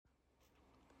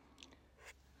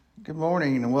Good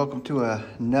morning and welcome to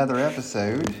another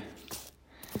episode.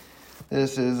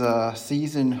 This is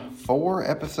season 4,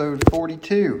 episode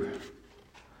 42.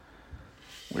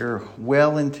 We're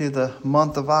well into the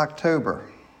month of October.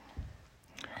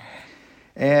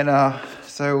 And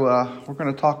we're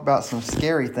going to talk about some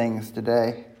scary things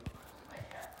today.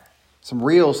 Some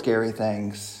real scary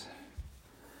things.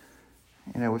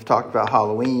 You know, we've talked about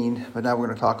Halloween, but now we're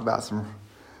going to talk about some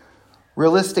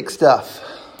realistic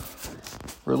stuff.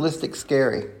 Realistic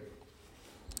scary.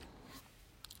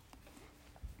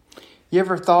 You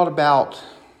ever thought about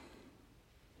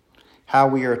how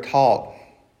we are taught?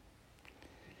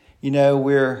 You know,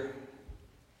 we're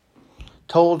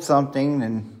told something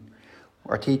and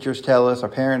our teachers tell us, our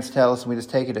parents tell us, and we just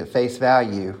take it at face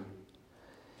value.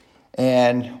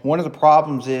 And one of the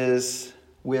problems is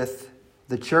with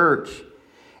the church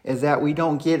is that we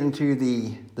don't get into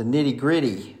the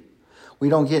nitty-gritty. We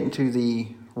don't get into the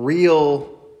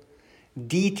real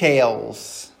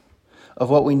details of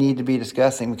what we need to be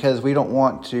discussing because we don't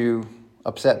want to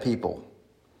upset people.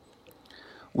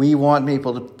 We want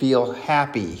people to feel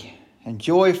happy and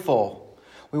joyful.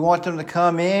 We want them to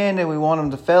come in and we want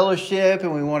them to fellowship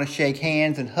and we want to shake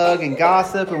hands and hug and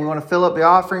gossip and we want to fill up the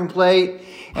offering plate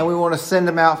and we want to send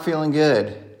them out feeling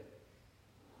good.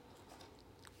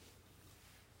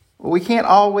 Well, we can't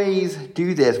always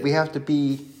do this. We have to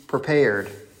be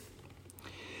prepared.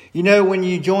 You know, when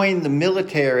you join the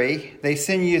military, they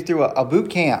send you through a boot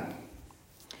camp.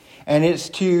 And it's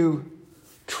to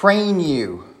train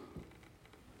you,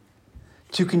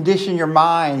 to condition your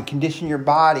mind, condition your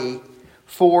body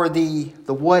for the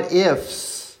what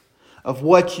ifs of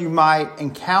what you might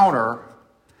encounter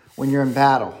when you're in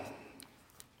battle.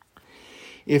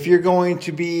 If you're going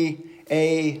to be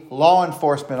a law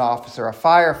enforcement officer, a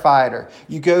firefighter,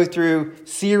 you go through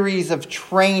series of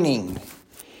training.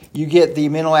 You get the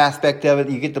mental aspect of it,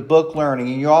 you get the book learning,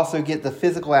 and you also get the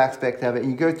physical aspect of it. And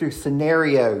you go through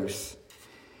scenarios,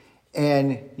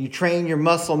 and you train your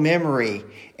muscle memory.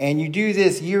 And you do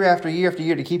this year after year after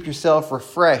year to keep yourself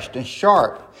refreshed and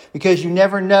sharp, because you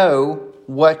never know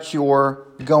what you're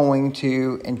going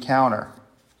to encounter.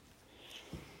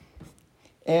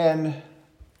 And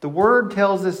the Word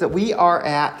tells us that we are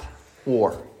at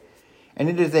war. And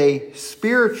it is a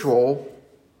spiritual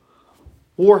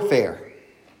warfare.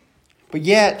 But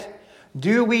yet,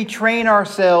 do we train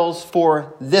ourselves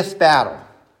for this battle?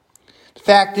 The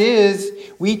fact is,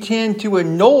 we tend to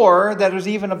ignore that there's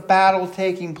even a battle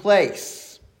taking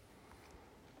place.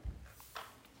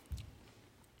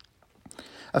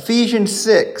 Ephesians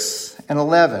 6 and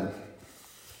 11.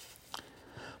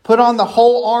 Put on the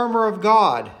whole armor of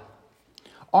God.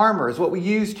 Armor is what we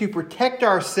use to protect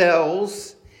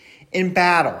ourselves in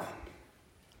battle,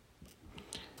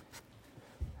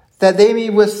 that they may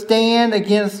withstand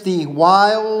against the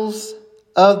wiles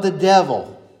of the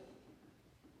devil,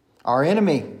 our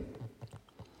enemy.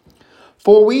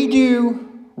 For we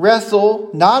do wrestle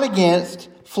not against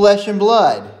flesh and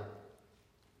blood,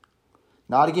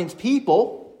 not against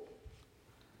people,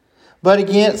 but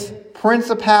against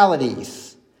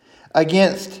principalities,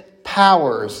 against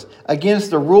powers, against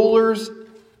the rulers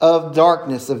of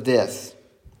darkness of this.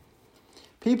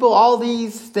 People, all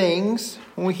these things,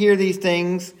 when we hear these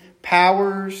things,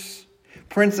 powers,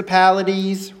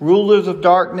 principalities, rulers of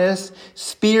darkness,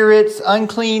 spirits,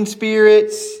 unclean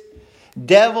spirits,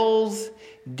 devils,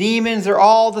 demons are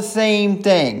all the same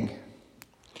thing.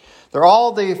 They're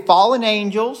all the fallen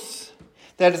angels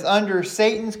that is under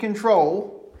Satan's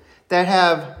control that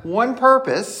have one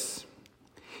purpose,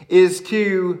 is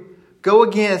to go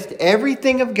against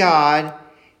everything of God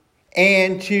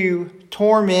and to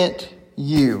torment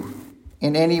you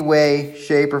in any way,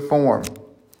 shape, or form.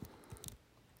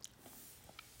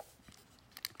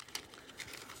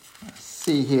 Let's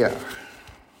see here.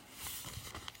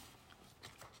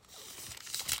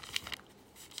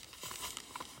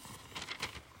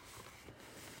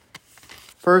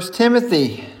 First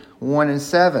Timothy 1 and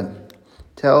 7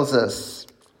 tells us,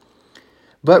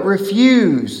 but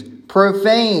refuse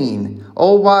profane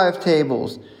old wives'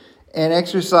 tables and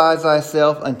exercise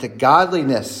thyself unto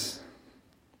godliness.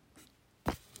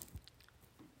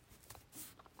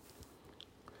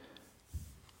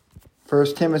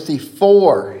 First Timothy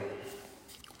 4,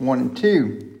 1 and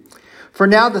 2. For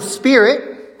now the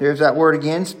Spirit, there's that word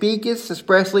again, speaketh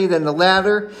expressly than the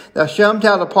latter, thou shalt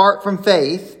not depart from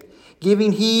faith,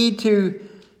 giving heed to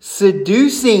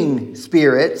seducing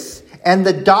spirits and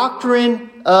the doctrine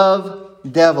of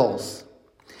devils,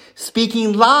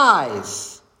 speaking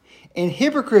lies and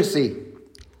hypocrisy,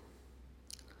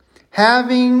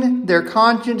 having their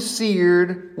conscience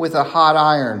seared with a hot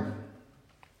iron.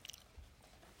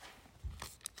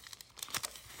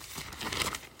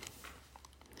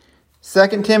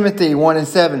 2 Timothy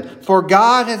 1:7. For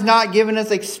God has not given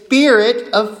us a spirit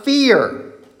of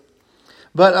fear,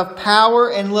 but of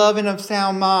power and love and of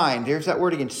sound mind. There's that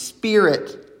word again,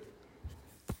 spirit.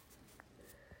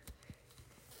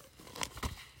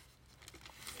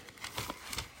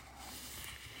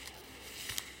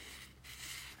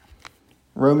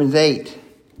 Romans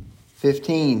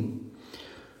 8:15.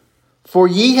 For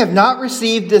ye have not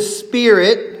received the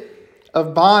spirit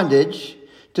of bondage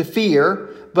to fear,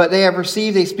 but they have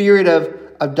received a spirit of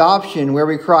adoption where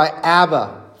we cry,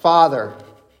 Abba, Father.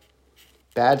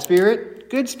 Bad spirit,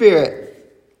 good spirit.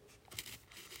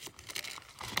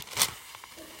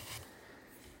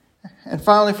 And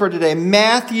finally for today,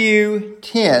 Matthew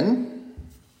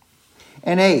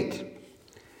 10:8.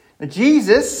 Now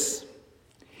Jesus,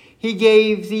 he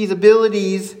gave these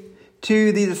abilities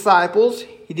to the disciples.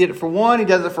 He did it for one, he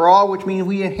does it for all, which means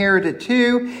we inherit it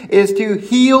too, is to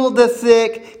heal the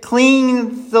sick,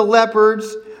 clean the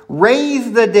lepers,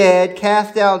 raise the dead,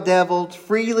 cast out devils,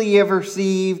 freely have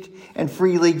received, and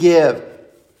freely give.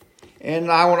 And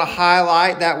I want to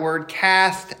highlight that word,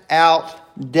 cast out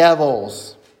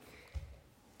devils.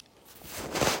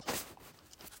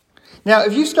 Now,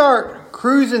 if you start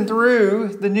cruising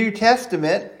through the New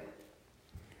Testament,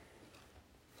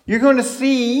 you're going to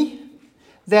see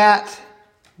that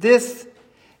this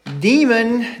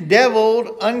demon,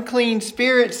 devil, unclean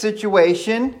spirit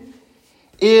situation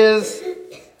is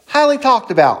highly talked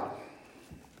about.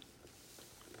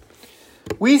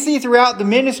 We see throughout the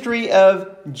ministry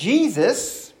of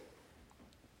Jesus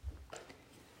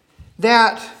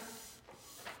that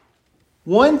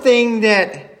one thing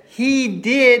that he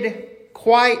did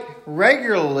quite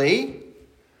regularly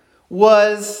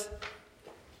was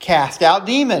cast out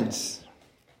demons.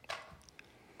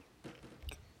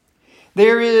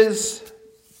 There is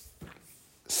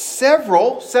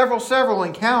several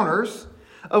encounters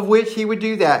of which he would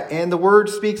do that. And the word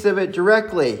speaks of it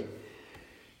directly.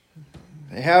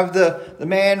 They have the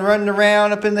man running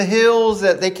around up in the hills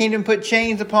that they can't even put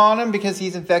chains upon him because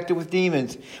he's infected with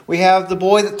demons. We have the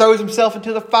boy that throws himself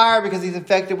into the fire because he's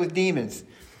infected with demons.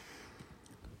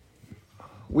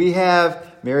 We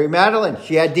have Mary Magdalene.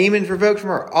 She had demons revoked from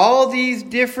her. All these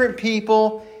different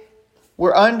people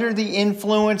were under the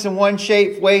influence in one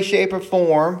way, shape, or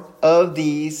form of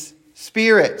these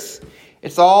spirits.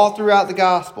 It's all throughout the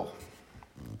gospel.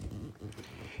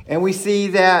 And we see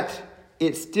that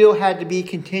it still had to be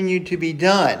continued to be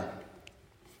done.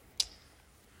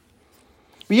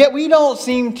 But yet we don't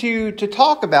seem to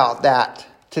talk about that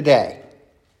today.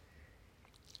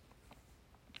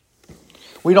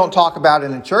 We don't talk about it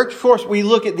in church. Of course, we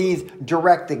look at these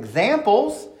direct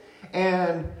examples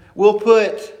and we'll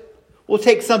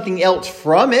take something else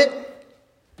from it.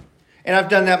 And I've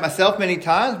done that myself many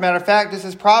times. Matter of fact, this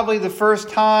is probably the first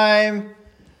time,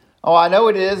 I know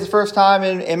it is, the first time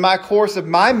in my course of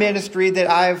my ministry that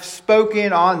I've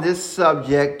spoken on this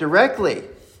subject directly.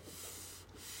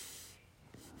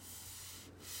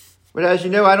 But as you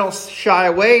know, I don't shy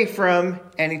away from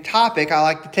any topic. I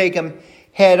like to take them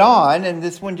head on, and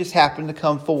this one just happened to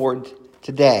come forward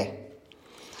today.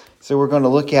 So we're going to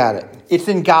look at it. It's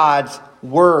in God's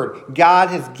Word. God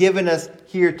has given us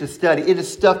here to study. It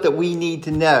is stuff that we need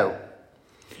to know.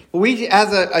 But we,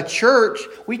 as a church,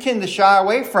 we tend to shy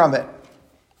away from it.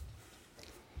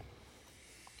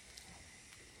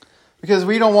 Because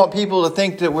we don't want people to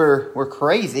think that we're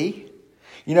crazy.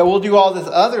 We'll do all this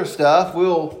other stuff.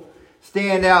 We'll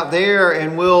stand out there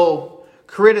and we'll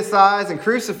criticize and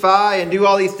crucify and do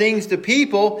all these things to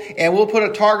people, and we'll put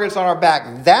a target on our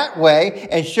back that way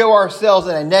and show ourselves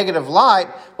in a negative light,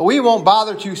 but we won't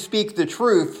bother to speak the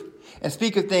truth and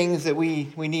speak of things that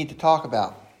we need to talk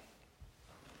about.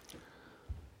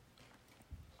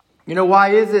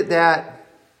 Why is it that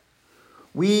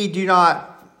we do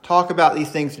not talk about these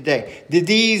things today? Did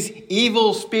these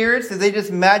evil spirits, did they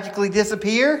just magically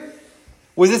disappear?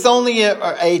 Was this only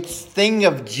a thing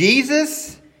of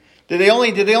Jesus? Did they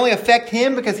only affect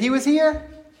him because he was here?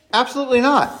 Absolutely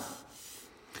not.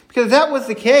 Because if that was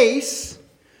the case,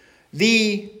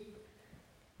 the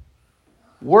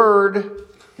Word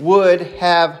would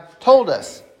have told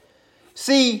us.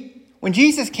 See, when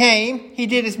Jesus came, he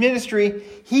did his ministry,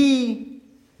 he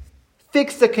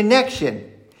fixed a connection.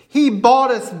 He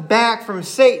bought us back from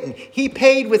Satan. He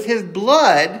paid with his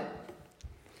blood.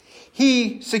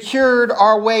 He secured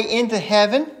our way into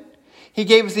heaven. He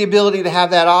gave us the ability to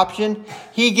have that option.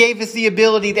 He gave us the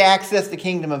ability to access the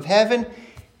kingdom of heaven.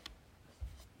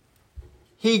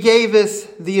 He gave us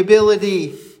the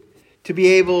ability to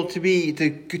be able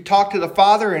to talk to the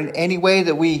Father in any way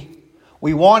that we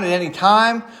want at any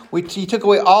time. He took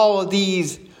away all of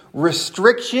these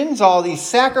restrictions, all these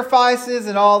sacrifices,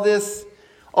 and all this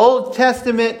Old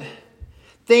Testament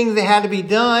things that had to be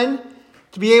done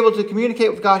to be able to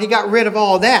communicate with God. He got rid of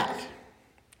all that.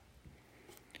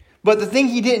 But the thing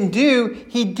he didn't do,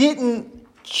 he didn't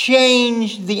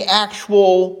change the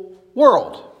actual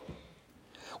world.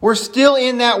 We're still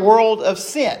in that world of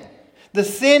sin. The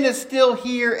sin is still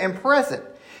here and present.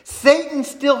 Satan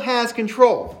still has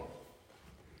control.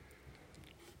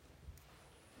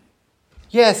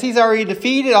 Yes, he's already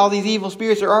defeated. All these evil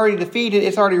spirits are already defeated.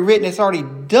 It's already written. It's already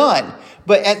done.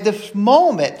 But at this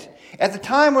moment, at the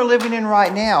time we're living in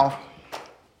right now,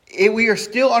 we are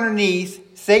still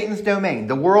underneath Satan's domain.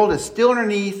 The world is still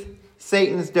underneath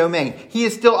Satan's domain. He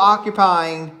is still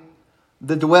occupying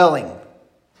the dwelling.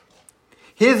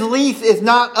 His lease is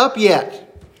not up yet.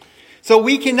 So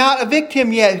we cannot evict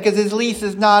him yet because his lease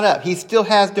is not up. He still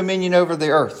has dominion over the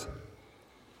earth.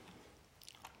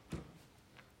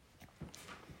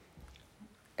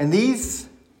 And these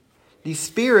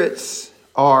spirits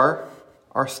are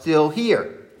still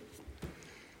here.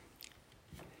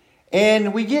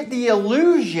 And we get the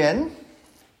illusion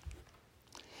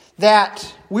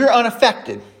that we're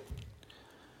unaffected.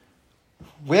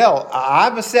 Well,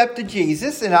 I've accepted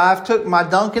Jesus and I've took my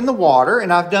dunk in the water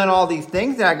and I've done all these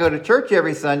things and I go to church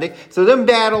every Sunday. So them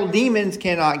bad old demons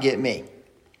cannot get me.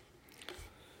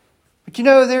 But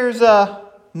there's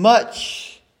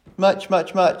much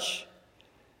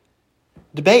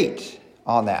debate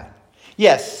on that.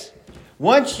 Yes,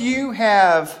 once you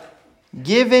have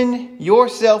given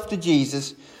yourself to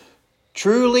Jesus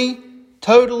truly,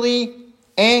 totally,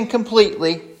 and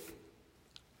completely,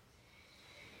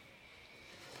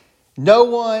 no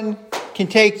one can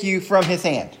take you from his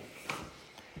hand.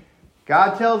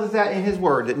 God tells us that in his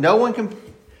word, that no one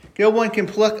can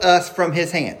pluck us from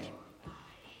his hand.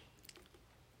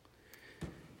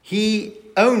 He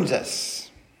owns us.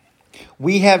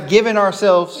 We have given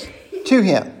ourselves to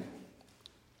him.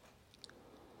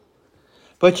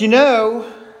 But you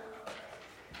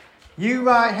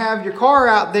might have your car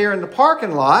out there in the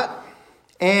parking lot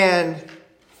and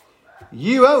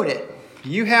you own it.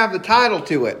 You have the title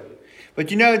to it. But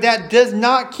that does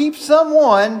not keep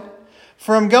someone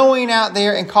from going out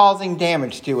there and causing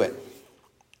damage to it.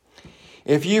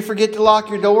 If you forget to lock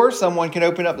your door, someone can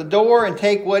open up the door and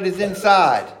take what is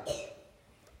inside.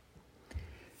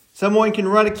 Someone can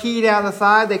run a key down the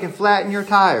side. They can flatten your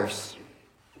tires.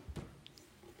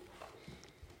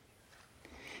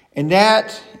 And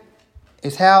that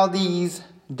is how these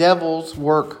devils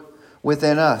work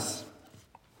within us.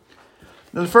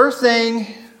 Now, the first thing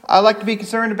I like to be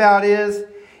concerned about is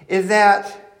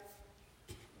that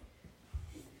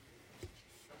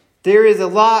there is a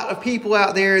lot of people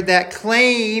out there that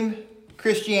claim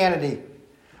Christianity.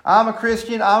 I'm a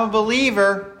Christian, I'm a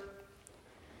believer,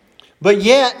 but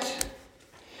yet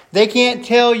they can't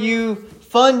tell you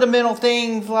fundamental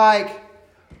things like,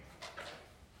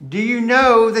 do you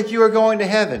know that you are going to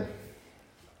heaven?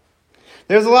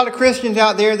 There's a lot of Christians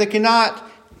out there that cannot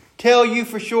tell you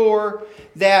for sure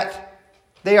that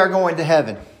they are going to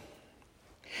heaven.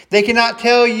 They cannot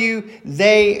tell you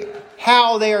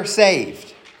how they are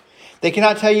saved. They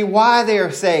cannot tell you why they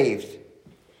are saved.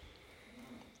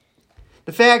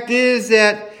 The fact is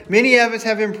that many of us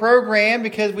have been programmed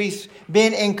because we've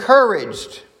been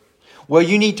encouraged. Well,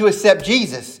 you need to accept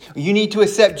Jesus. You need to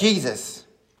accept Jesus.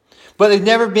 But they've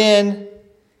never been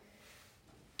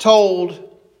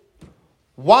told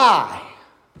why.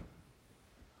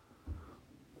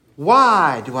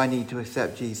 Why do I need to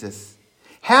accept Jesus?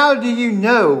 How do you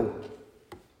know?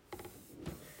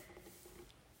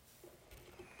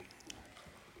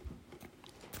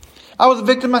 I was a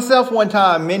victim myself one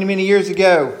time, many years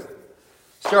ago.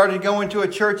 Started going to a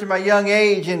church at my young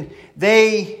age, and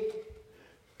they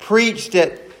preached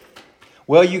that,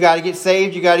 well, you got to get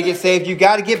saved, you got to get saved, you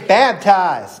got to get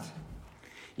baptized.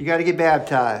 You got to get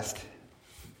baptized.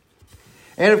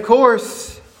 And of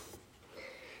course,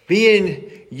 being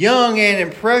young and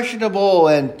impressionable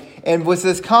and with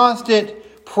this constant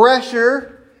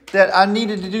pressure that I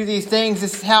needed to do these things,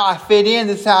 this is how I fit in,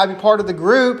 this is how I be part of the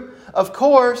group, of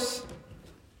course,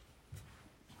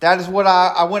 that is what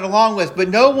I went along with. But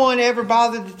no one ever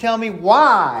bothered to tell me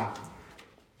why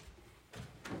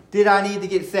did I need to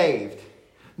get saved.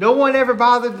 No one ever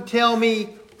bothered to tell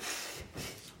me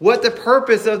what the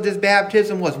purpose of this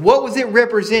baptism was. What was it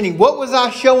representing? What was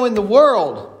I showing the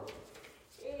world?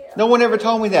 No one ever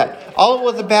told me that. All it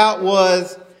was about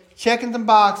was checking some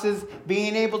boxes,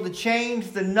 being able to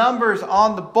change the numbers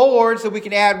on the board so we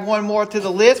can add one more to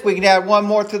the list. We can add one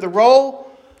more to the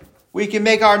roll. We can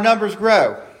make our numbers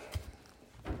grow.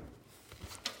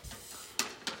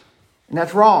 And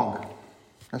that's wrong.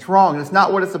 That's wrong. That's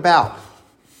not what it's about.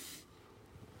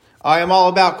 I am all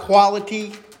about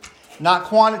quality, not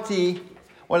quantity.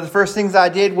 One of the first things I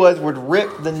did was would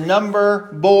rip the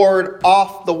number board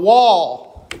off the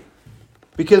wall.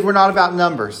 Because we're not about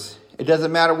numbers. It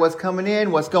doesn't matter what's coming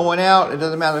in, what's going out. It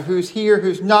doesn't matter who's here,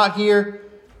 who's not here.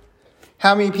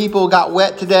 How many people got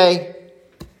wet today?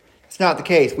 It's not the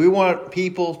case. We want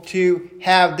people to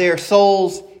have their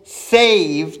souls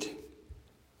saved.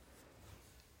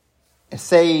 And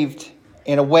saved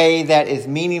in a way that is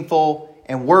meaningful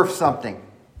and worth something.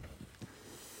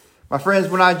 My friends,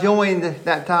 when I joined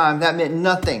that time, that meant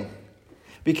nothing.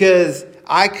 Because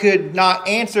I could not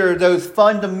answer those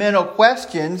fundamental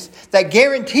questions that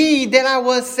guaranteed that I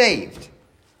was saved.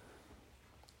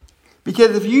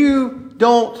 Because if you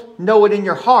don't know it in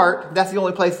your heart, that's the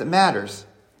only place that matters.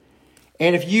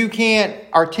 And if you can't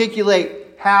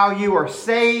articulate how you are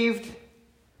saved,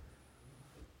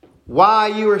 why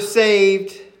you are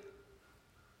saved,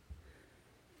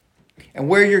 and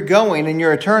where you're going in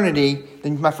your eternity,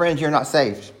 then, my friends, you're not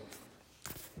saved.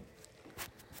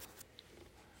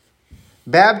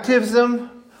 Baptism,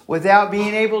 without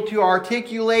being able to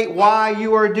articulate why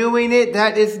you are doing it,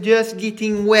 that is just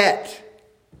getting wet.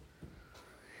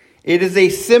 It is a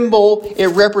symbol. It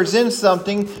represents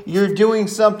something. You're doing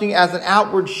something as an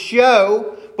outward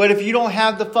show, but if you don't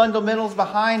have the fundamentals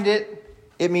behind it,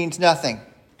 it means nothing.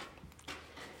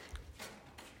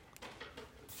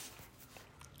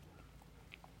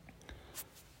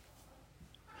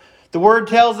 The word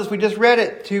tells us, we just read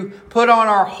it, to put on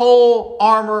our whole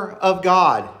armor of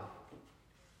God.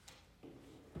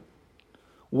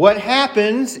 What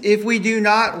happens if we do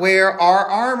not wear our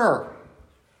armor?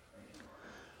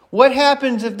 What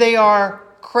happens if there are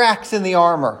cracks in the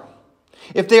armor?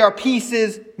 If there are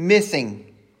pieces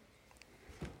missing?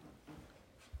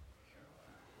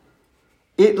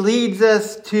 It leads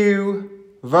us to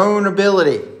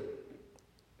vulnerability.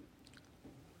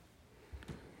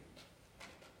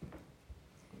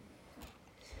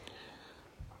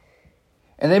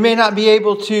 And they may not be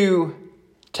able to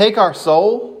take our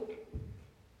soul.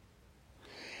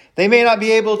 They may not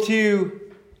be able to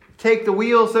take the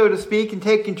wheel, so to speak, and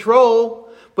take control.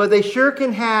 But they sure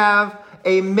can have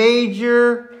a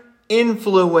major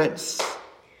influence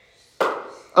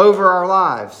over our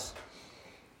lives.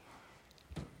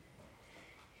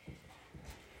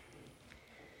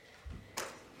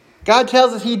 God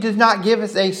tells us He does not give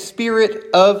us a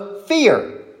spirit of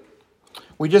fear.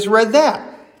 We just read that.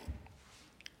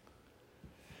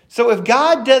 So if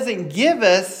God doesn't give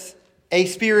us a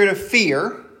spirit of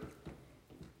fear,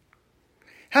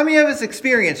 how many of us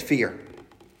experience fear?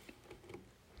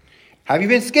 Have you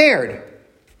been scared?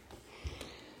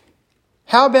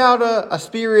 How about a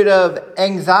spirit of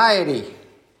anxiety?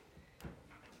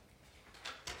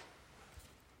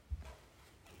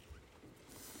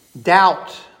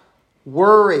 Doubt,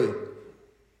 worry.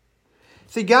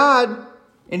 See, God,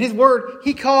 in His Word,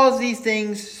 He calls these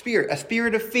things a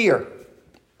spirit of fear.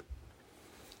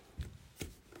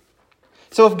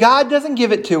 So if God doesn't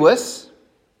give it to us,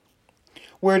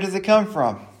 where does it come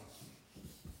from?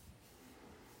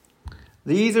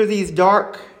 These are these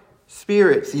dark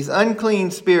spirits, these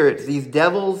unclean spirits, these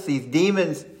devils, these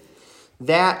demons.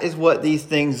 That is what these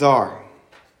things are.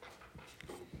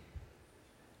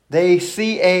 They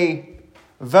see a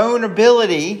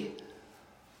vulnerability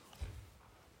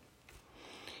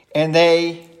and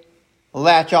they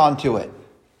latch onto it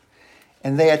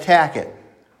and they attack it.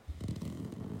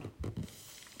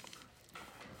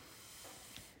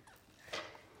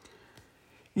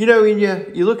 You know, when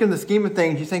you look in the scheme of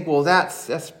things, you think, well,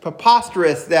 that's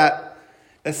preposterous that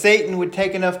Satan would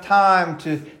take enough time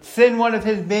to send one of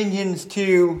his minions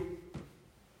to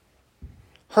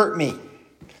hurt me.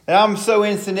 That I'm so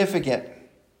insignificant.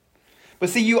 But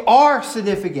see, you are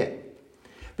significant.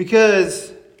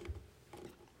 Because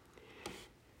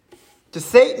to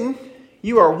Satan,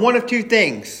 you are one of two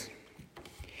things.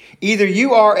 Either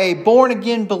you are a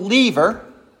born-again believer.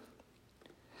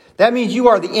 That means you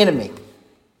are the enemy.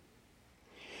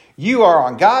 You are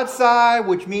on God's side,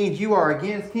 which means you are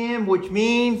against Him, which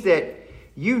means that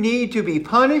you need to be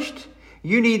punished.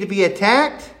 You need to be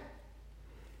attacked.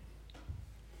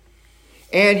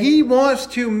 And He wants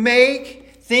to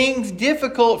make things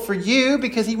difficult for you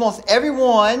because He wants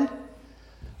everyone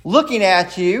looking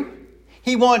at you.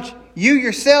 He wants you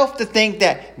yourself to think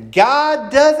that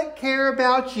God doesn't care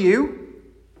about you.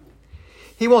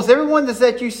 He wants everyone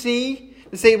that you see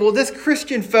to say, well, this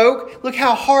Christian folk, look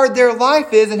how hard their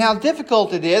life is and how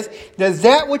difficult it is. Is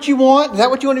that what you want? Is that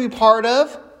what you want to be part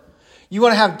of? You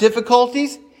want to have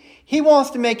difficulties? He wants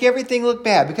to make everything look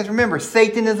bad. Because remember,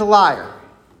 Satan is a liar.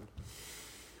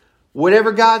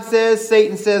 Whatever God says,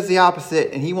 Satan says the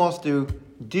opposite, and he wants to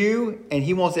do, and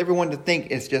he wants everyone to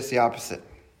think it's just the opposite.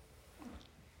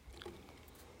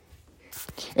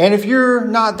 And if you're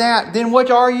not that, then what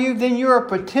are you? Then you're a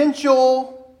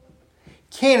potential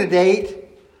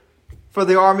candidate for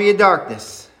the army of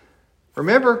darkness.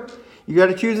 Remember, you got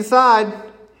to choose a side.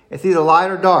 It's either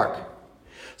light or dark.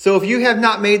 So if you have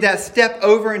not made that step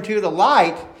over into the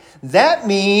light, that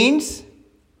means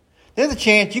there's a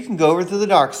chance you can go over to the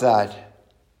dark side.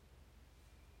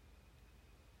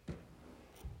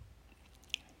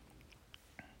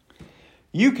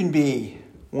 You can be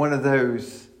one of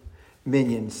those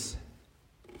minions.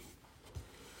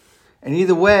 And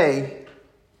either way,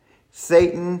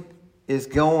 Satan is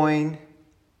going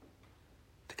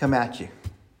to come at you.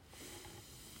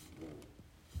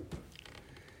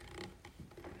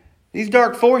 These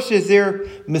dark forces, they're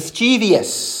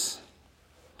mischievous.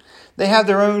 They have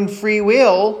their own free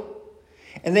will,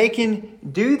 and they can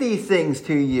do these things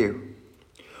to you.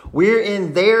 We're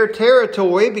in their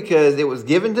territory because it was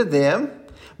given to them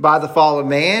by the fall of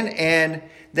man, and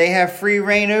they have free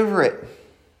reign over it.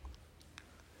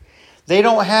 They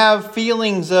don't have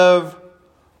feelings of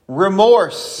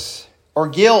remorse or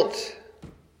guilt.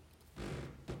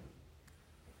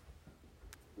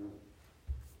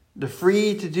 They're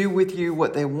free to do with you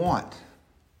what they want.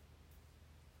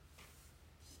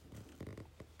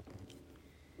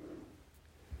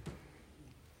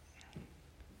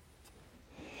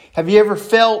 Have you ever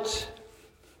felt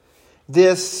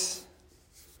this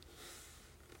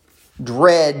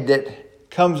dread that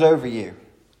comes over you?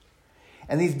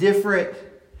 And these different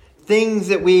things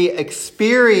that we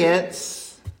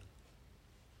experience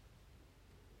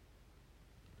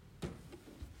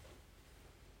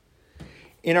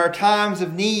in our times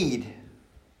of need.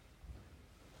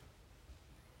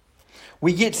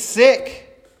 We get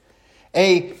sick.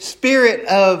 A spirit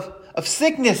of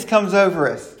sickness comes over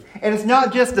us. And it's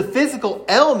not just the physical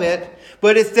element,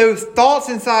 but it's those thoughts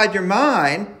inside your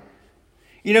mind.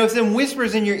 You know, some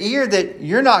whispers in your ear that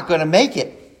you're not going to make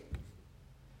it.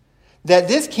 That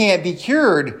this can't be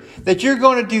cured. That you're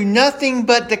going to do nothing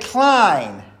but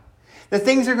decline. That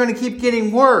things are going to keep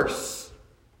getting worse.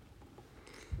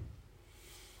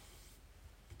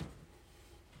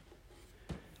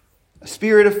 A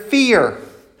spirit of fear.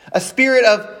 A spirit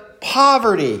of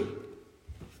poverty.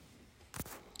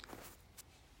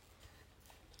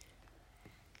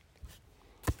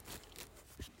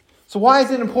 So why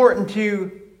is it important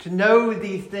to know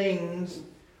these things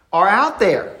are out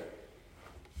there?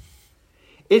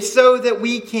 It's so that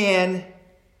we can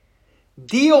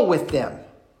deal with them.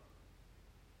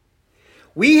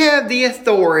 We have the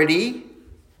authority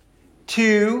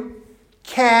to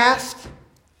cast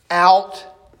out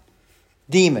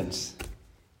demons.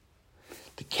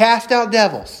 To cast out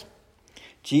devils.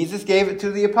 Jesus gave it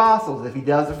to the apostles. If he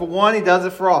does it for one, he does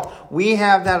it for all. We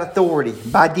have that authority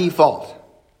by default.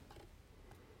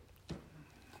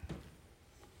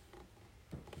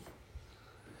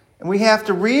 And we have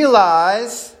to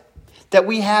realize that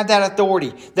we have that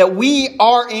authority. That we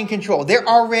are in control. They're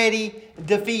already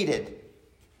defeated.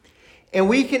 And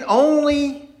they can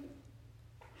only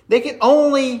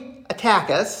attack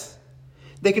us.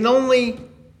 They can only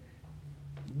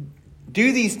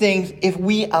do these things if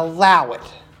we allow it.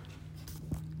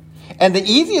 And the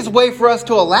easiest way for us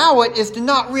to allow it is to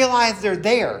not realize they're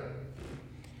there.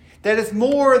 That it's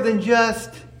more than just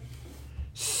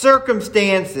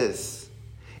circumstances.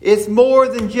 It's more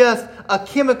than just a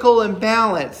chemical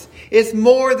imbalance. It's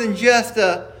more than just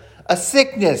a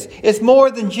sickness. It's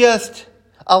more than just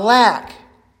a lack.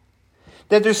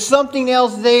 That there's something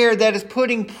else there that is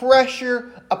putting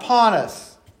pressure upon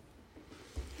us.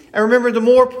 And remember, the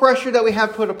more pressure that we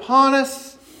have put upon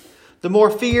us, the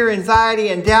more fear, anxiety,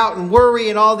 and doubt, and worry,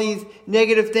 and all these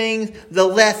negative things, the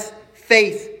less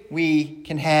faith we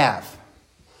can have.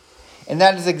 And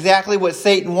that is exactly what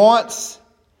Satan wants.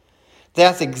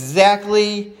 That's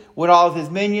exactly what all of his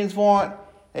minions want.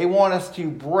 They want us to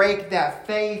break that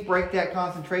faith, break that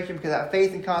concentration, because that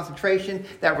faith and concentration,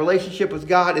 that relationship with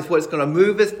God is what's going to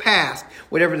move us past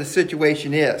whatever the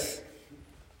situation is.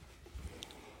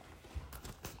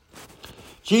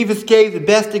 Jesus gave the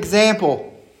best example.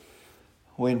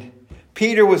 When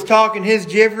Peter was talking his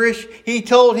gibberish, he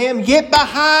told him, "Get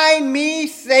behind me,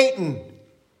 Satan."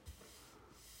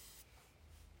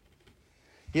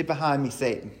 Get behind me,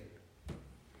 Satan.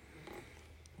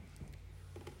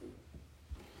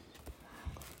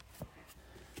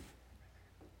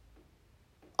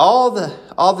 All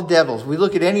the devils, we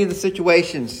look at any of the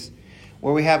situations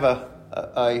where we have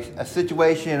a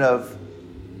situation of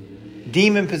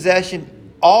demon possession,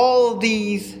 all of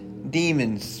these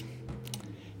demons,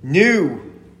 knew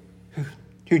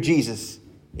who Jesus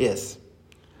is.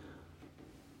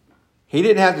 He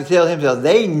didn't have to tell himself.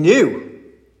 They knew.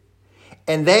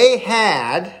 And they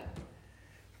had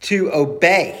to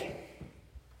obey.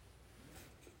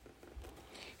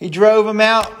 He drove them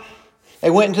out. They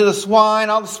went into the swine.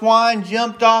 All the swine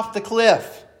jumped off the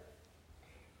cliff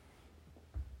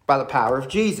by the power of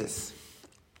Jesus.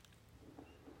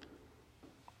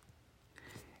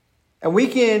 And we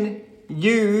can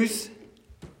use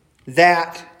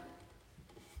that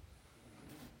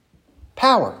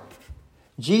power.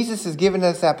 Jesus has given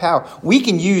us that power. We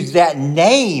can use that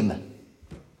name.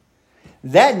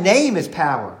 That name is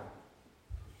power.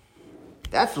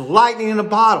 That's lightning in a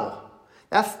bottle.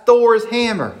 That's Thor's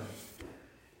hammer.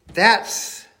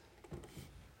 That's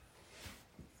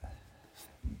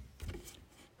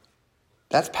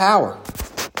power.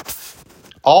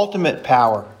 Ultimate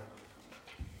power.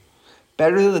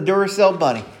 Better than the Duracell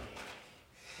bunny.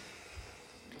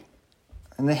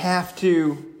 And they have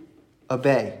to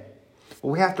obey. But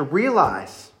we have to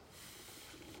realize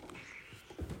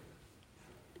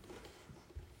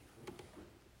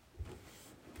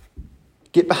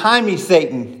get behind me,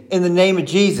 Satan, in the name of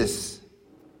Jesus.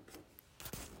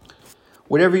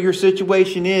 Whatever your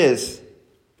situation is,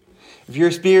 if you're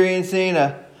experiencing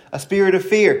a spirit of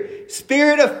fear,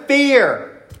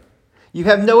 you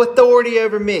have no authority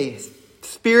over me.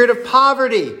 Spirit of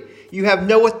poverty, you have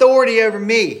no authority over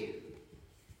me.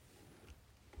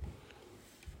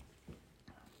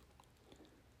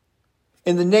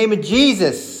 In the name of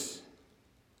Jesus,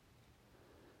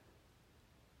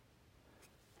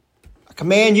 I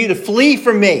command you to flee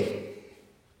from me.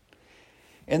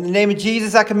 In the name of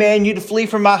Jesus, I command you to flee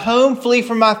from my home, flee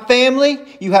from my family.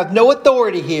 You have no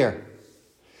authority here.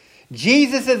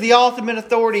 Jesus is the ultimate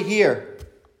authority here.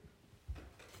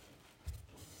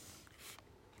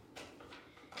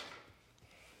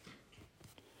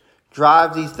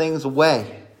 Drive these things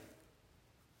away.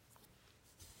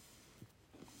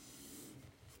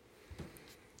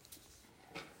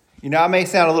 You know, I may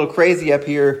sound a little crazy up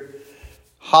here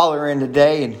hollering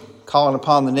today and calling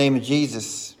upon the name of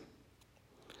Jesus.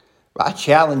 But I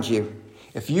challenge you.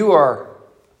 If you are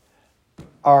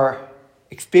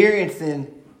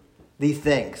experiencing these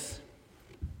things,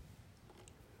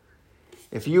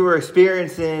 if you are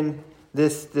experiencing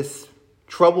this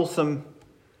troublesome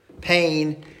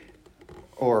pain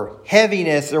or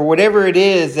heaviness or whatever it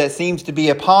is that seems to be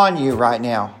upon you right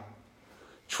now,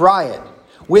 try it.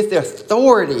 With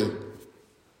authority,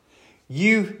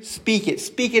 you speak it.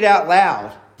 Speak it out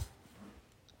loud.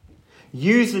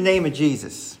 Use the name of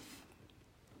Jesus.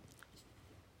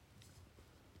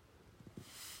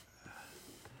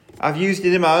 I've used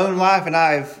it in my own life and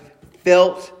I've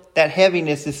felt that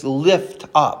heaviness just lift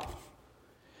up.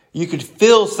 You could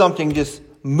feel something just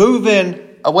moving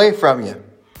away from you.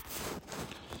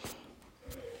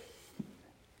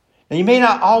 Now, you may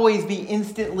not always be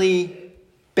instantly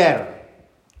better.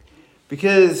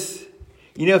 Because,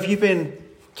 you know, if you've been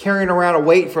carrying around a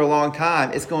weight for a long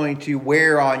time, it's going to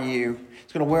wear on you.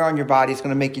 It's going to wear on your body. It's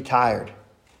going to make you tired.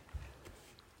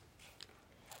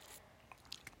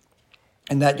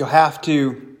 And that you'll have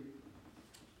to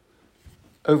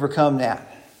overcome that.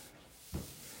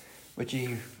 But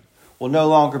you will no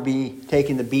longer be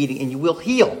taking the beating and you will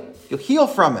heal. You'll heal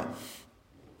from it.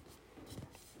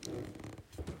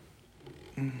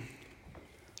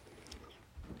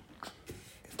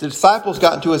 The disciples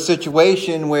got into a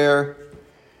situation where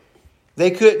they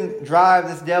couldn't drive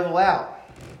this devil out.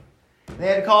 They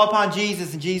had to call upon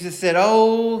Jesus, and Jesus said,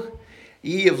 "Oh,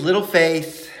 ye of little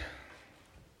faith."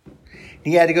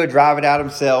 He had to go drive it out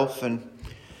himself. And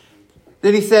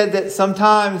then he said that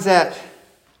sometimes that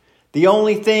the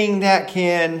only thing that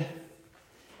can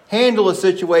handle a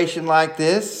situation like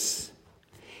this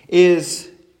is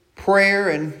prayer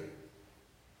and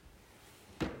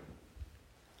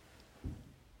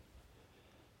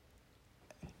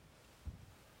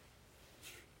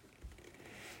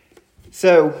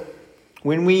so,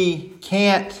 when we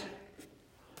can't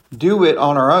do it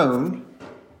on our own,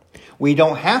 we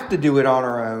don't have to do it on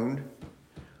our own,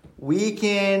 we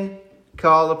can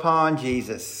call upon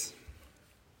Jesus.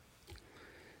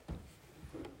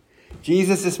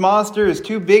 Jesus, this monster is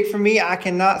too big for me. I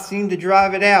cannot seem to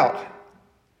drive it out.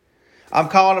 I'm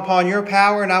calling upon your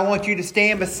power and I want you to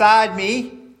stand beside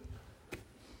me.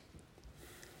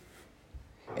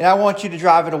 And I want you to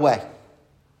drive it away.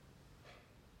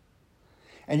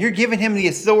 And you're giving him the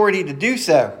authority to do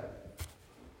so.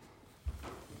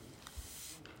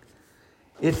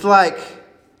 It's like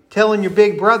telling your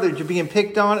big brother you're being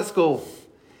picked on at school.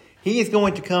 He is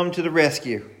going to come to the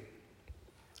rescue.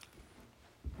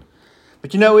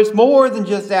 But it's more than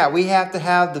just that. We have to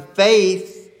have the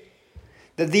faith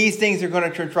that these things are going to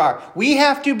transpire. We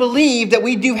have to believe that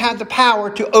we do have the power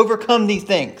to overcome these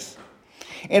things.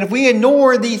 And if we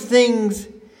ignore these things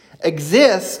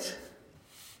exist,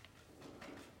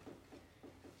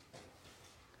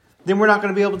 then we're not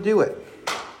going to be able to do it.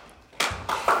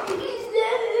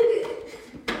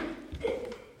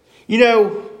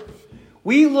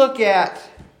 We look at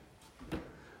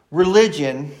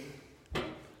religion,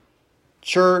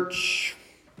 church,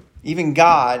 even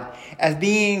God, as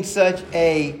being such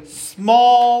a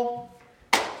small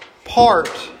part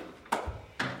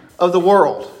of the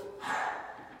world.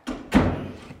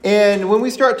 And when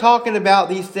we start talking about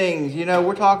these things,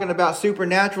 we're talking about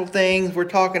supernatural things. We're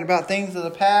talking about things of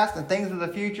the past and things of the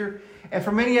future. And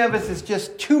for many of us, it's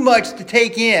just too much to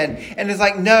take in. And it's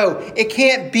like, no, it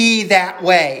can't be that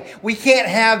way. We can't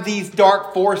have these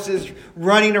dark forces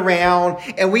running around.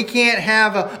 And we can't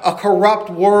have a corrupt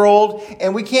world.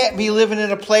 And we can't be living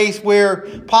in a place where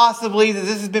possibly that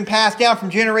this has been passed down from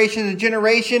generation to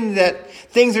generation, that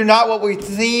things are not what we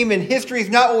seem and history is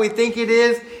not what we think it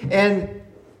is. And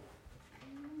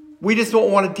we just don't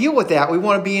want to deal with that. We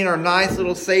want to be in our nice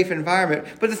little safe environment.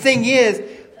 But the thing is,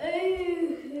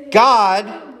 God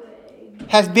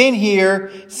has been here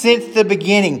since the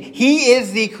beginning. He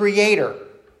is the creator.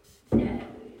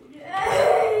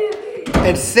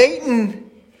 And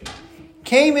Satan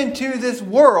came into this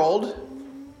world,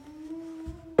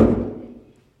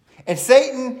 and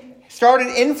Satan started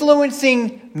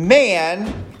influencing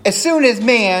man as soon as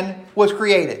man was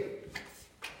created.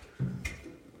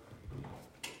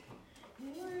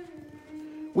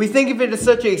 We think of it as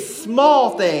such a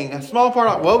small thing, a small part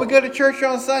of, we go to church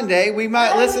on Sunday. We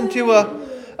might listen to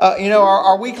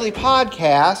our weekly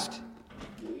podcast.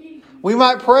 We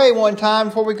might pray one time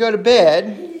before we go to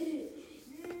bed.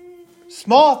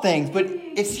 Small things, but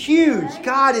it's huge.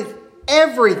 God is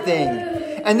everything.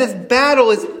 And this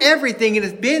battle is everything. It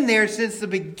has been there since the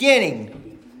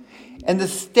beginning. And the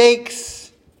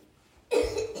stakes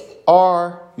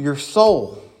are your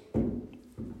soul.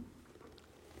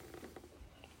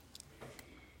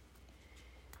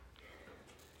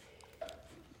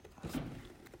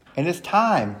 And it's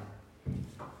time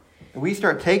that we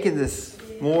start taking this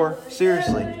more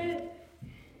seriously.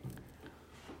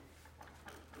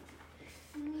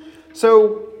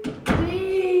 So,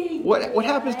 what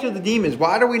happens to the demons?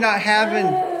 Why are we not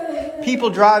having people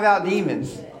drive out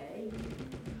demons?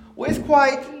 Well, it's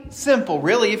quite simple,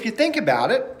 really, if you think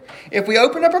about it. If we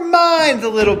open up our minds a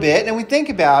little bit and we think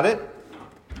about it,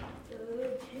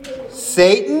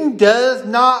 Satan does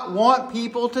not want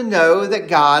people to know that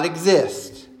God exists.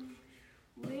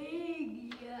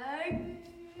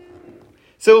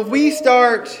 So if we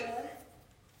start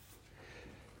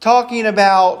talking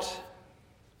about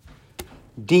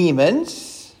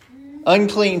demons,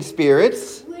 unclean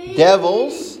spirits,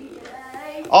 devils,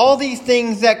 all these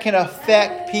things that can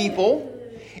affect people,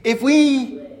 if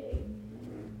we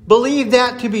believe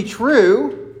that to be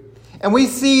true, and we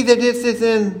see that this is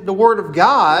in the Word of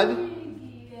God,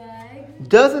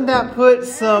 doesn't that put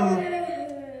some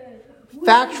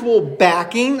factual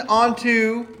backing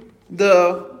onto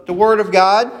the Word of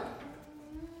God?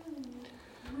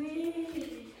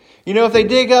 If they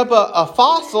dig up a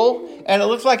fossil and it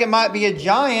looks like it might be a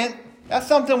giant, that's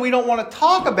something we don't want to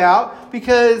talk about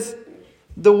because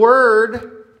the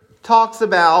Word talks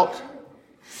about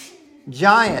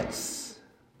giants.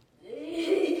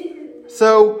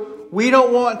 So we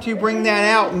don't want to bring that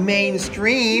out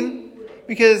mainstream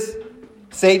because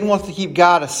Satan wants to keep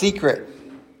God a secret.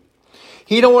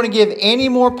 He don't want to give any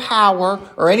more power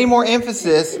or any more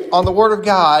emphasis on the Word of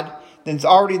God than is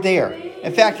already there.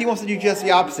 In fact, he wants to do just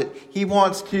the opposite. He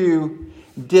wants to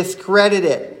discredit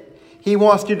it. He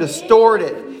wants to distort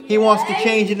it. He wants to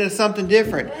change it into something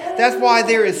different. That's why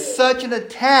there is such an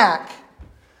attack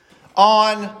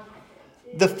on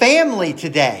the family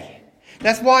today.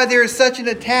 That's why there is such an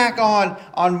attack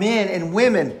on men and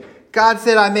women. God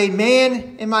said, I made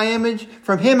man in my image.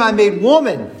 From him I made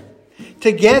woman.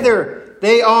 Together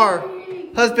they are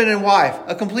husband and wife,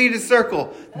 a completed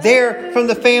circle. There from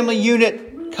the family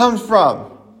unit comes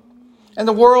from. And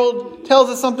the world tells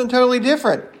us something totally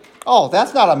different. Oh,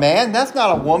 that's not a man. That's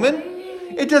not a woman.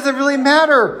 It doesn't really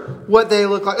matter what they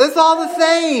look like. It's all the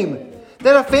same.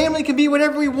 That a family can be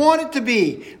whatever we want it to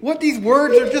be. What these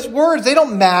words are just words. They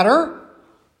don't matter.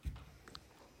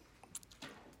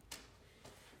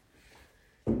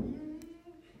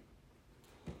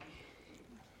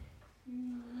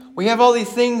 We have all these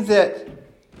things that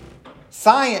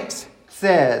science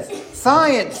says.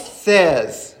 Science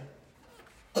says.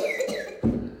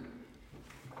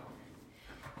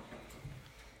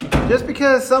 just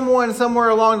because someone somewhere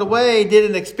along the way did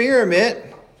an experiment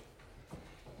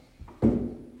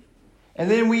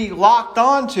and then we locked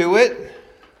onto it,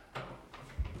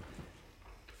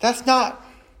 that's not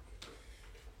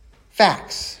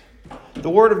facts. The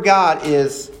Word of God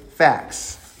is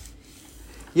facts.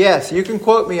 Yes, you can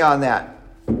quote me on that.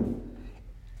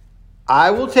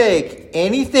 I will take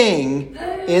anything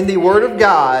in the Word of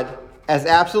God as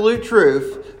absolute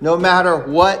truth, no matter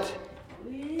what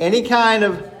any kind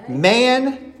of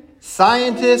man,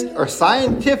 scientist, or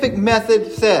scientific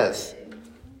method says.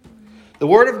 The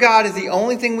Word of God is the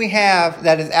only thing we have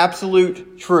that is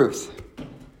absolute truth.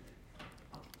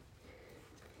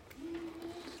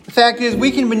 The fact is,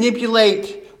 we can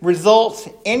manipulate results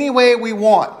any way we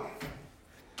want.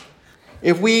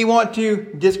 If we want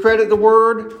to discredit the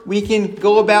Word, we can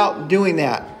go about doing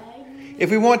that.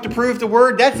 If we want to prove the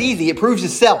Word, that's easy. It proves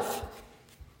itself.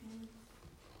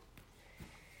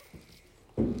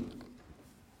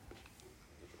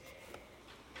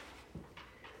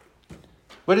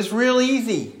 But it's real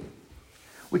easy.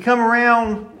 We come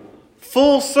around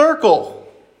full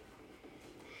circle.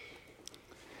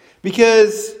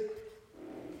 Because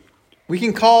we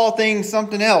can call things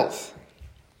something else.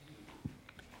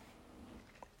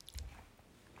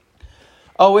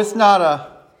 Oh, it's not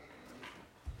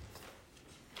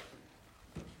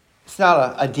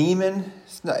a demon.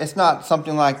 It's not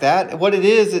something like that. What it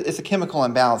is, it's a chemical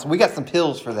imbalance. We got some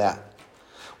pills for that.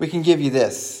 We can give you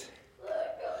this.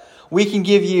 We can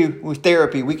give you with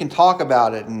therapy. We can talk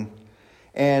about it and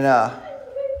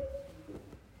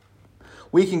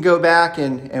we can go back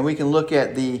and we can look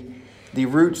at the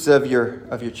roots of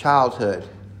your childhood.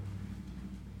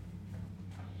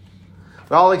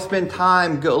 We always spend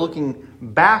time looking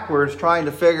backwards, trying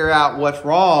to figure out what's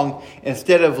wrong,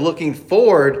 instead of looking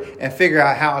forward and figure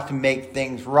out how to make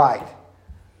things right.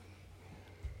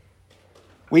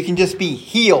 We can just be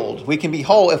healed. We can be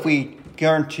whole if we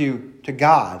turn to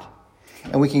God.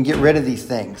 And we can get rid of these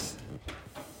things.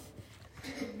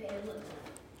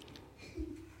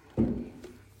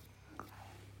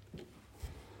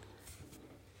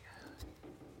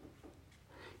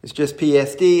 It's just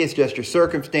PSD. It's just your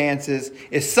circumstances.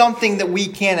 It's something that we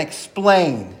can't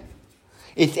explain.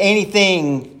 It's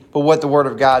anything but what the Word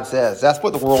of God says. That's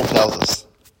what the world tells us.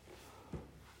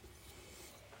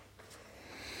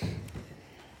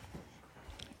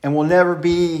 And we'll never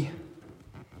be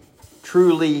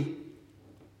truly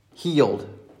healed.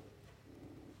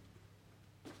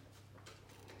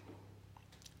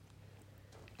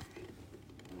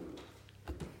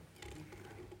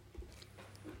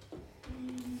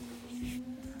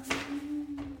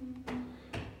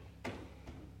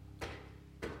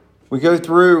 We go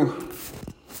through,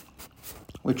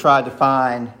 we try to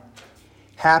find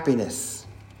happiness.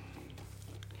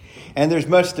 And there's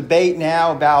much debate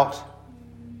now about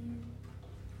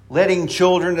letting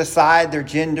children decide their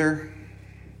gender.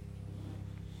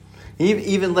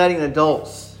 Even letting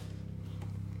adults.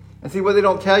 And see, what they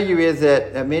don't tell you is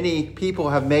that many people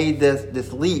have made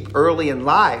this leap early in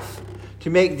life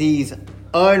to make these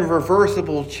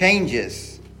unreversible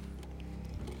changes.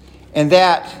 And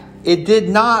that it did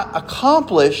not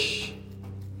accomplish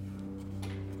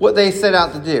what they set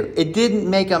out to do. It didn't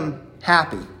make them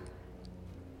happy.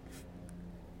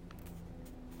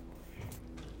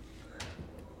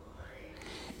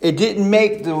 It didn't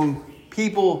make them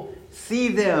people see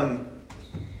them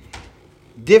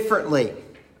differently.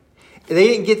 They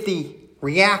didn't get the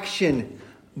reaction,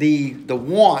 the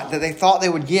want that they thought they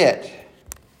would get.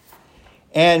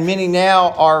 And many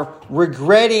now are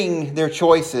regretting their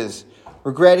choices,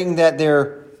 regretting that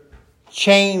they're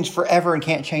changed forever and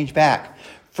can't change back.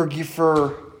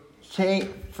 Forgetting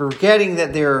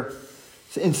that they're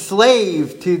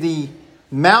enslaved to the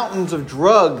mountains of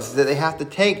drugs that they have to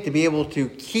take to be able to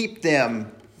keep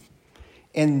them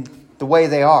in the way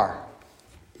they are.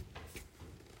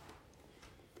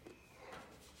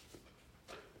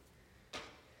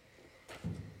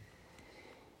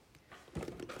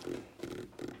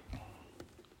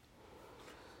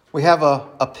 We have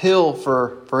a pill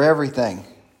for everything.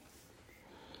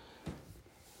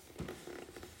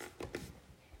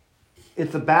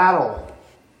 It's a battle.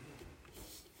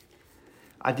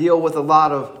 I deal with a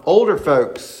lot of older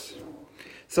folks,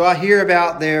 so I hear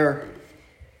about their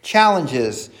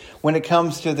challenges when it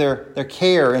comes to their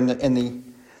care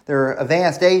in their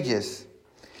advanced ages.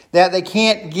 That they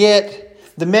can't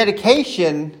get the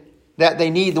medication that they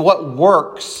need, what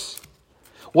works,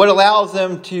 what allows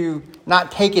them to not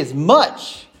take as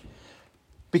much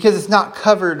because it's not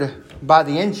covered by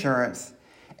the insurance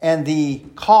and the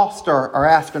costs are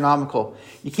astronomical.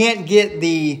 You can't get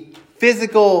the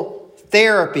physical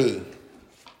therapy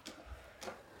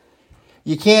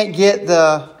You can't get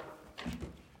the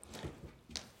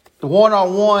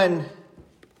one-on-one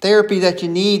therapy that you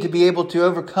need to be able to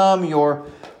overcome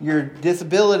your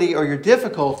disability or your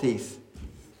difficulties,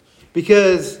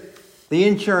 because the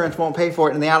insurance won't pay for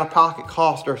it and the out-of-pocket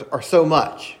costs are so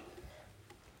much.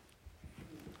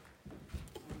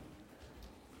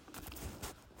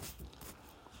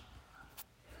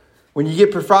 When you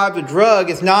get prescribed a drug,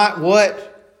 it's not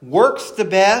what works the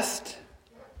best.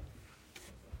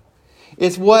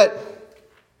 It's what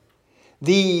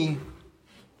the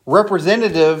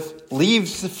representative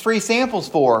leaves the free samples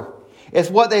for. It's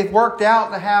what they've worked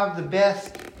out to have the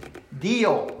best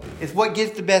deal. It's what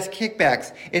gets the best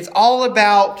kickbacks. It's all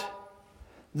about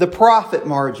the profit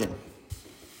margin.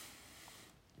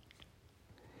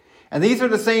 And these are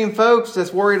the same folks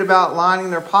that's worried about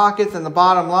lining their pockets, and the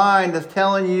bottom line that's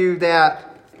telling you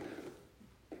that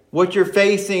what you're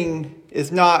facing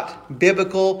is not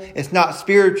biblical, it's not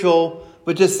spiritual,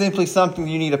 but just simply something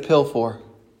you need a pill for.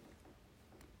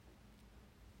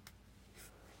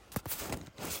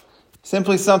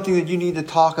 Simply something that you need to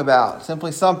talk about.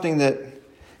 Simply something that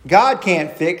God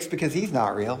can't fix because He's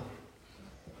not real.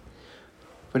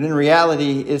 But in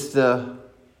reality, it's the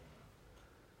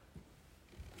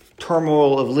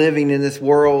turmoil of living in this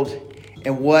world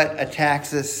and what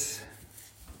attacks us.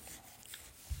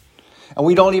 And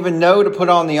we don't even know to put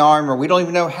on the armor. We don't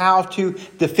even know how to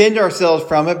defend ourselves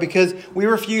from it because we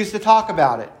refuse to talk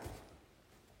about it.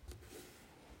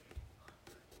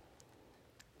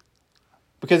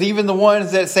 Because even the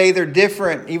ones that say they're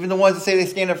different, even the ones that say they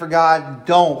stand up for God,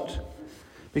 don't.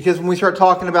 Because when we start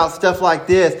talking about stuff like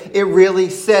this, it really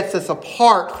sets us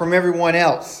apart from everyone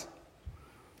else.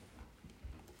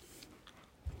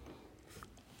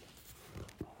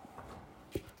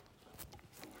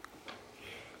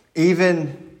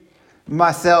 Even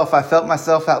myself, I felt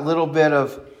myself that little bit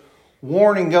of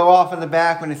warning go off in the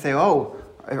back when they say, oh,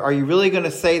 are you really going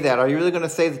to say that? Are you really going to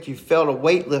say that you felt a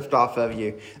weight lift off of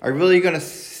you? Are you really going to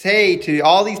say to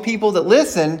all these people that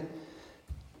listen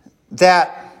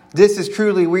that this is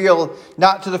truly real,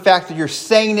 not to the fact that you're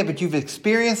saying it, but you've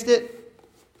experienced it?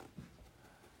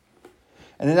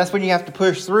 And then that's when you have to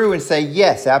push through and say,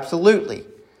 yes, absolutely.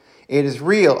 It is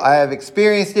real. I have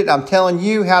experienced it. I'm telling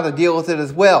you how to deal with it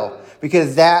as well,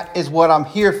 because that is what I'm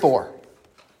here for.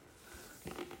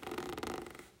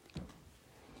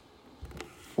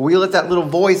 We let that little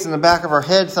voice in the back of our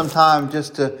head sometimes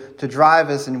just to drive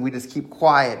us, and we just keep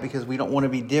quiet because we don't want to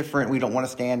be different. We don't want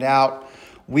to stand out.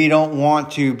 We don't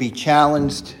want to be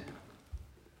challenged.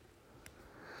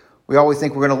 We always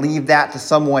think we're going to leave that to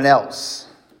someone else,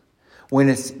 when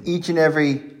it's each and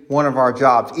every one of our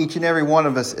jobs. Each and every one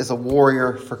of us is a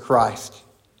warrior for Christ.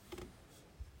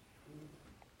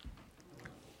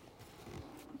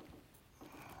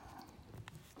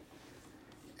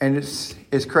 And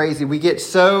it's crazy. We get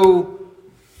so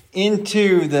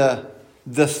into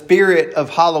the spirit of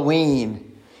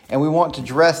Halloween, and we want to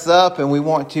dress up and we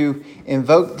want to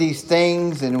invoke these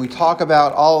things, and we talk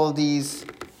about all of these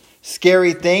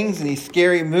scary things and these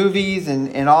scary movies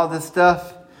and all this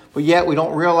stuff. But yet we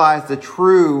don't realize the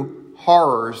true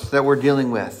horrors that we're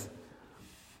dealing with.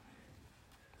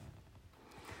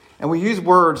 And we use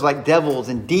words like devils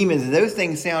and demons, and those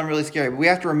things sound really scary. But we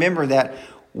have to remember that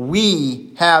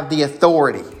we have the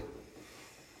authority.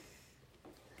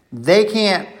 They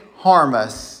can't harm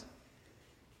us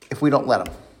if we don't let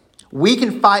them. We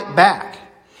can fight back.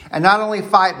 And not only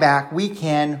fight back, we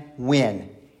can win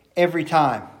every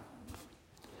time.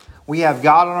 We have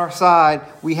God on our side.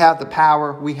 We have the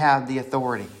power. We have the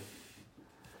authority.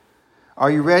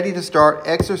 Are you ready to start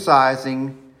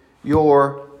exercising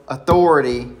your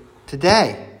authority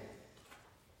today?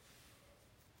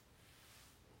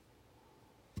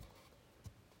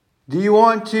 Do you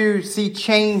want to see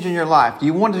change in your life? Do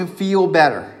you want to feel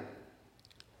better?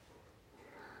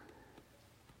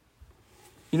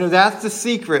 You know, that's the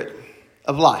secret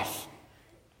of life.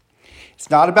 It's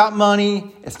not about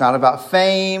money. It's not about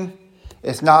fame.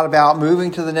 It's not about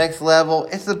moving to the next level.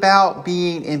 It's about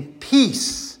being in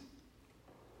peace.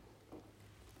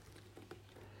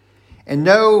 And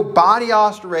no body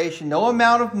alteration, no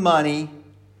amount of money,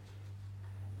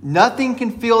 nothing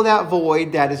can fill that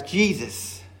void that is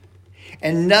Jesus.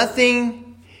 And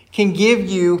nothing can give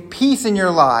you peace in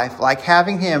your life like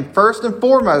having Him first and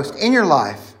foremost in your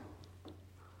life.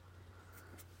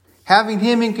 Having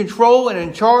Him in control and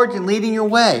in charge and leading your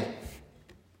way.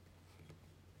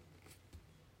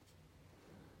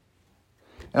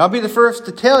 And I'll be the first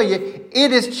to tell you,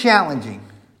 it is challenging.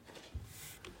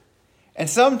 And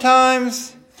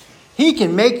sometimes He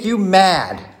can make you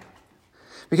mad.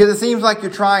 Because it seems like you're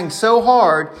trying so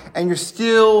hard and you're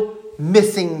still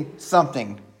missing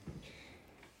something.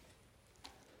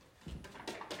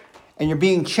 And you're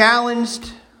being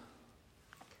challenged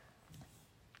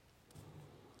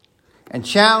and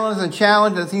challenged and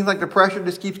challenged. And it seems like the pressure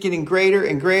just keeps getting greater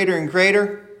and greater and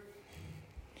greater.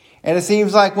 And it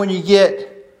seems like when you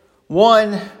get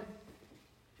one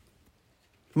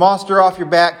monster off your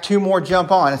back, two more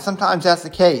jump on. And sometimes that's the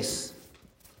case.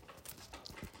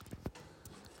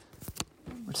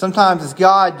 Sometimes it's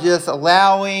God just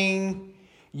allowing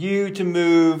you to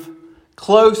move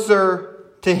closer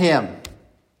to Him.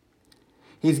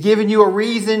 He's given you a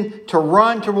reason to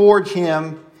run towards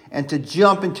Him and to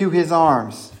jump into His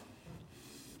arms.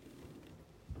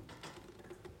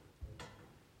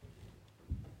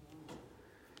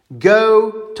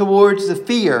 Go towards the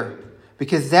fear,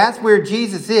 because that's where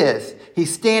Jesus is.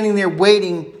 He's standing there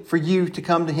waiting for you to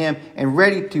come to Him and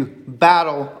ready to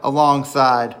battle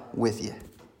alongside with you.